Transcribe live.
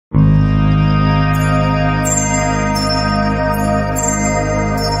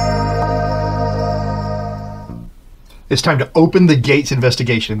It's time to open the Gaetz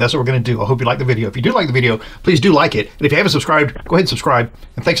investigation. And that's what we're going to do. I hope you like the video. If you do like the video, please do like it. And if you haven't subscribed, go ahead and subscribe.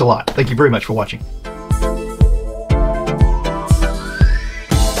 And thanks a lot. Thank you very much for watching.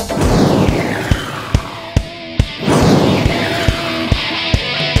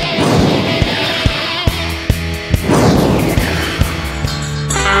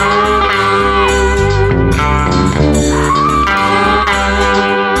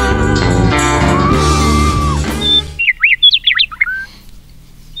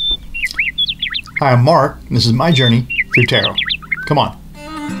 Hi, I'm Mark, and this is my journey through tarot. Come on.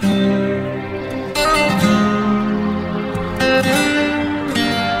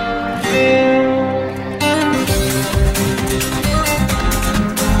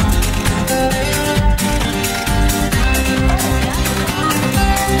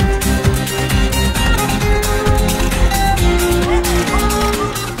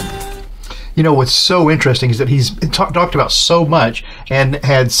 You know, what's so interesting is that he's talked about so much and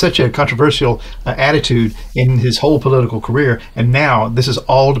had such a controversial attitude in his whole political career, and now this is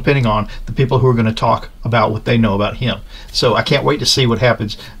all depending on the people who are going to talk about what they know about him. So I can't wait to see what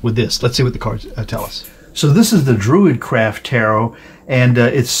happens with this. Let's see what the cards tell us. So this is the Druidcraft Tarot, and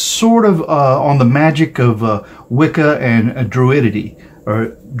it's sort of on the magic of Wicca and Druidity,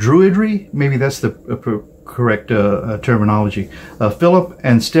 or Druidry, maybe that's the correct terminology. Philip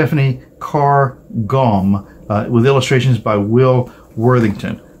and Stephanie Carr-Gom, with illustrations by Will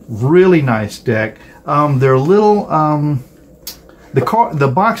Worthington. Really nice deck. They're a little,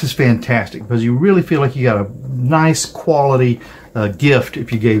 the box is fantastic because you really feel like you got a nice quality gift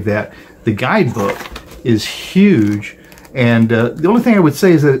if you gave that. The guidebook is huge, and the only thing I would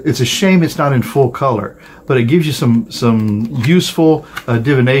say is that it's a shame it's not in full color, but it gives you some useful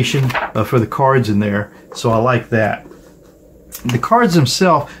divination for the cards in there, so I like that. The cards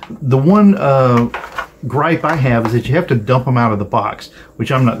themselves, the one gripe I have is that you have to dump them out of the box,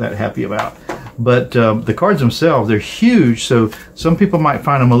 which I'm not that happy about. But the cards themselves, they're huge, so some people might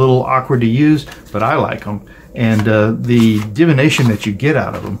find them a little awkward to use, but I like them. And the divination that you get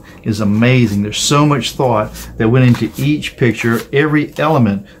out of them is amazing. There's so much thought that went into each picture, every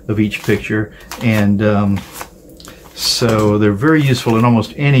element of each picture, and so they're very useful in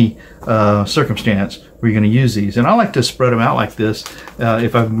almost any circumstance where you're going to use these. And I like to spread them out like this.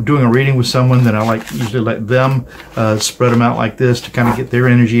 If I'm doing a reading with someone, then I usually let them spread them out like this to kind of get their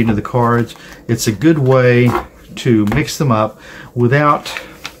energy into the cards. It's a good way to mix them up without,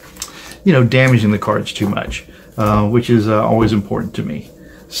 you know, damaging the cards too much, which is always important to me.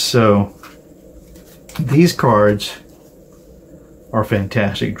 So these cards are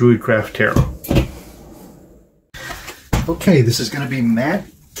fantastic. Druidcraft Tarot. Okay, this is going to be Matt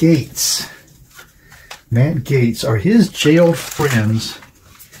Gaetz. Matt Gaetz. Are his jailed friends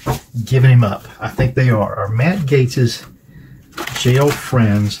giving him up? I think they are. Are Matt Gaetz's jailed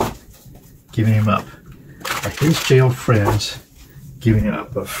friends giving him up? Are his jailed friends giving it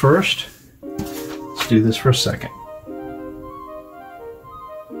up? But first, let's do this for a second.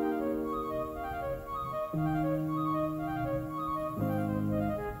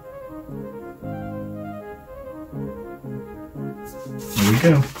 Here we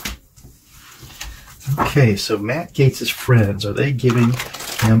go. Okay, so Matt Gaetz's friends, are they giving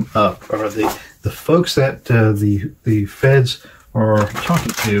him up? Are the folks that the feds are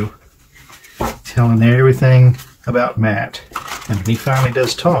talking to telling them everything about Matt? And when he finally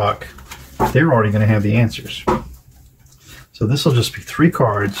does talk, they're already going to have the answers. So this will just be 3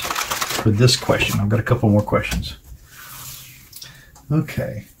 cards for this question. I've got a couple more questions.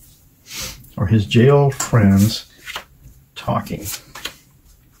 Okay. Are his jailed friends talking?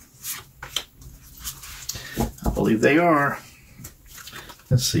 I believe they are.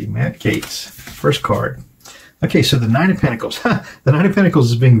 Let's see, Matt Gaetz. First card. Okay, so the Nine of Pentacles. The Nine of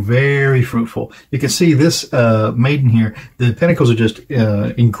Pentacles is being very fruitful. You can see this maiden here. The pentacles are just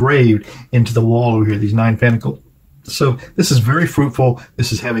engraved into the wall over here, these 9 pentacles. So this is very fruitful.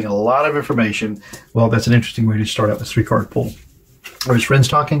 This is having a lot of information. Well, that's an interesting way to start out this 3-card pull. Are his friends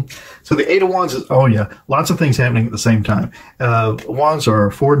talking? So the 8 of Wands is, oh yeah, lots of things happening at the same time. Wands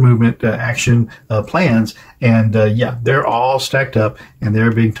are forward movement, action, plans, and yeah, they're all stacked up and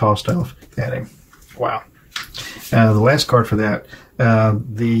they're being tossed off at him. Wow. The last card for that, oh,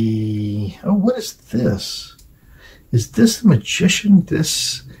 what is this? Is this the Magician?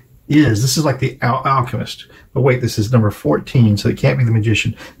 This is like the Alchemist. But wait, this is number 14, so it can't be the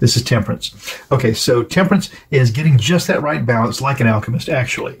Magician. This is Temperance. Okay, so Temperance is getting just that right balance, like an alchemist,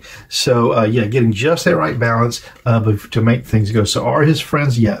 actually. So, yeah, getting just that right balance to make things go. So are his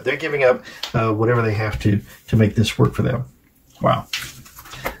friends? Yeah, they're giving up whatever they have to make this work for them. Wow.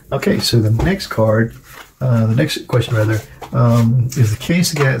 Okay, so the next card The next question, rather, is the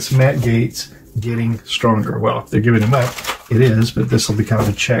case against Matt Gaetz getting stronger? Well, if they're giving him up, it is, but this will be kind of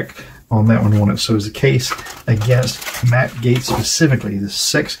a check on that one, won't it? So is the case against Matt Gaetz specifically, the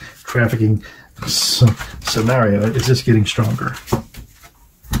sex trafficking scenario, is this getting stronger?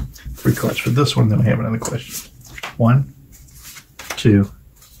 3 cards for this one, then we have another question. 1, 2,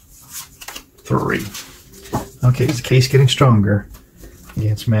 3. Okay, is the case getting stronger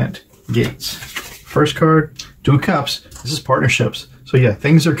against Matt Gaetz? First card, 2 of Cups. This is partnerships. So yeah,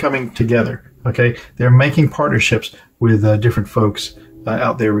 things are coming together. Okay, they're making partnerships with different folks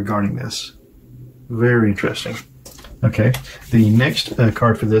out there regarding this. Very interesting. Okay, the next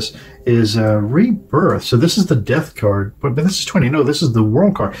card for this is Rebirth. So this is the Death card, but this is 20. No, this is the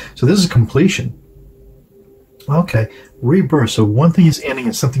World card. So this is completion. Okay, Rebirth. So one thing is ending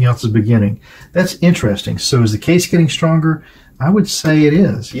and something else is beginning. That's interesting. So is the case getting stronger? I would say it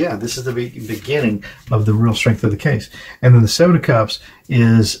is. Yeah, this is the beginning of the real strength of the case. And then the 7 of Cups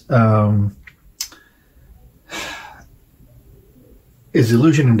is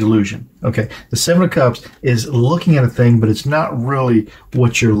illusion and delusion. Okay, the 7 of Cups is looking at a thing, but it's not really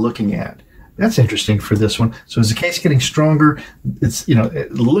what you're looking at. That's interesting for this one. So is the case getting stronger? It's, you know,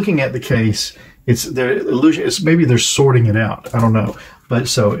 looking at the case, it's their illusion. It's maybe they're sorting it out. I don't know. But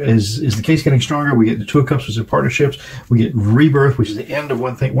so is the case getting stronger? We get the 2 of Cups, which is partnerships. We get Rebirth, which is the end of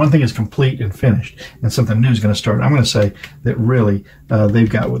one thing. One thing is complete and finished, and something new is going to start. I'm going to say that really they've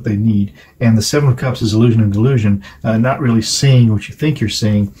got what they need. And the 7 of Cups is illusion and delusion, not really seeing what you think you're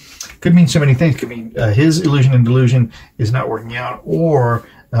seeing. Could mean so many things. Could mean his illusion and delusion is not working out, or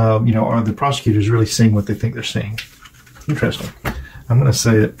you know, are the prosecutors really seeing what they think they're seeing? Interesting. I'm going to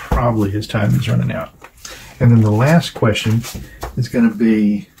say that probably his time is running out. And then the last question is going to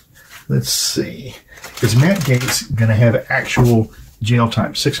be, let's see, is Matt Gaetz going to have actual jail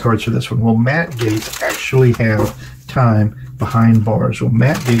time? 6 cards for this one. Will Matt Gaetz actually have time behind bars? Will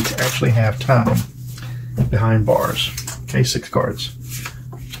Matt Gaetz actually have time behind bars? Okay, 6 cards.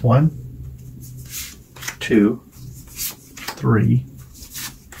 1, 2, 3,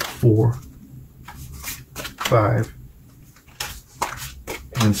 4, 5,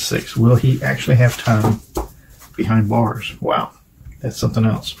 and 6. Will he actually have time behind bars? Wow, that's something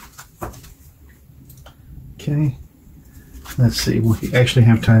else. Okay, let's see. Will he actually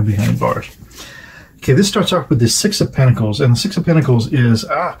have time behind bars? Okay, this starts off with the 6 of Pentacles, and the 6 of Pentacles is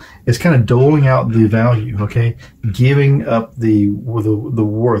kind of doling out the value. Okay, giving up the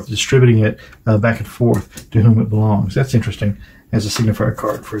worth, distributing it back and forth to whom it belongs. That's interesting as a signifier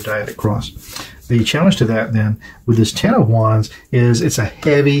card for a dyadic cross. The challenge to that then with this 10 of Wands is it's a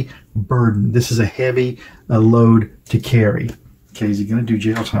heavy burden. This is a heavy load to carry. Okay, is he going to do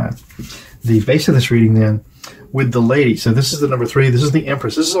jail time? The base of this reading then with the lady. So this is the number 3. This is the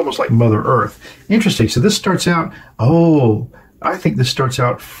Empress. This is almost like Mother Earth. Interesting. So this starts out, I think this starts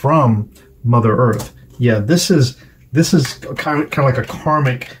out from Mother Earth. Yeah, this is kind of like a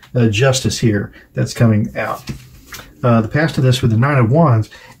karmic justice here that's coming out. The past of this with the 9 of Wands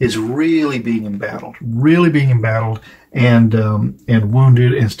is really being embattled, and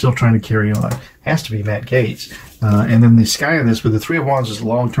wounded and still trying to carry on. Has to be Matt Gaetz. And then the Sky of this with the 3 of Wands is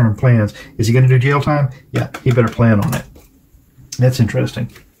long-term plans. Is he going to do jail time? Yeah, he better plan on it. That's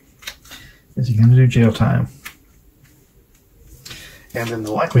interesting. Is he going to do jail time? And then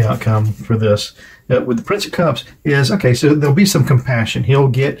the likely outcome for this with the Prince of Cups is, okay, so there'll be some compassion. He'll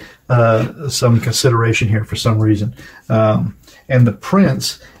get some consideration here for some reason. And the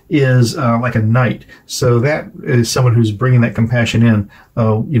Prince is like a knight. So that is someone who's bringing that compassion in,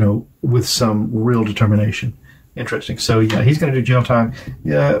 you know, with some real determination. Interesting. So, yeah, he's going to do jail time.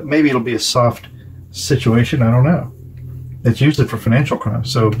 Maybe it'll be a soft situation. I don't know. It's usually for financial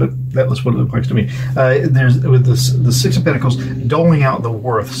crimes. So, but that's what it looks like to me. There's with the 6 of Pentacles doling out the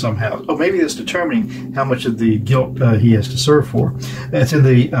worth somehow. Oh, maybe it's determining how much of the guilt he has to serve for. It's in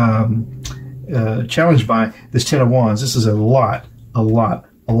the challenged by this 10 of Wands. This is a lot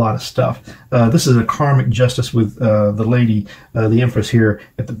of stuff. This is a karmic justice with the lady, the Empress here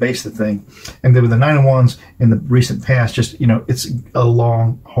at the base of the thing. And then with the 9 of Wands in the recent past, just, you know, it's a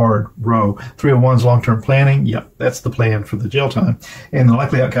long, hard row. 3 of Wands long-term planning. Yep, that's the plan for the jail time. And the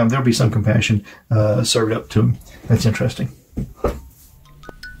likely outcome, there'll be some compassion served up to him. That's interesting.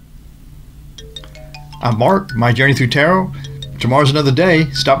 I'm Mark, My Journey Through Tarot. Tomorrow's another day.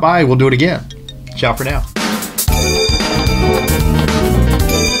 Stop by. We'll do it again. Ciao for now.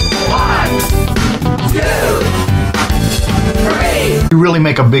 1, 2, 3. You really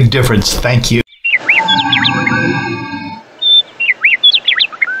make a big difference. Thank you.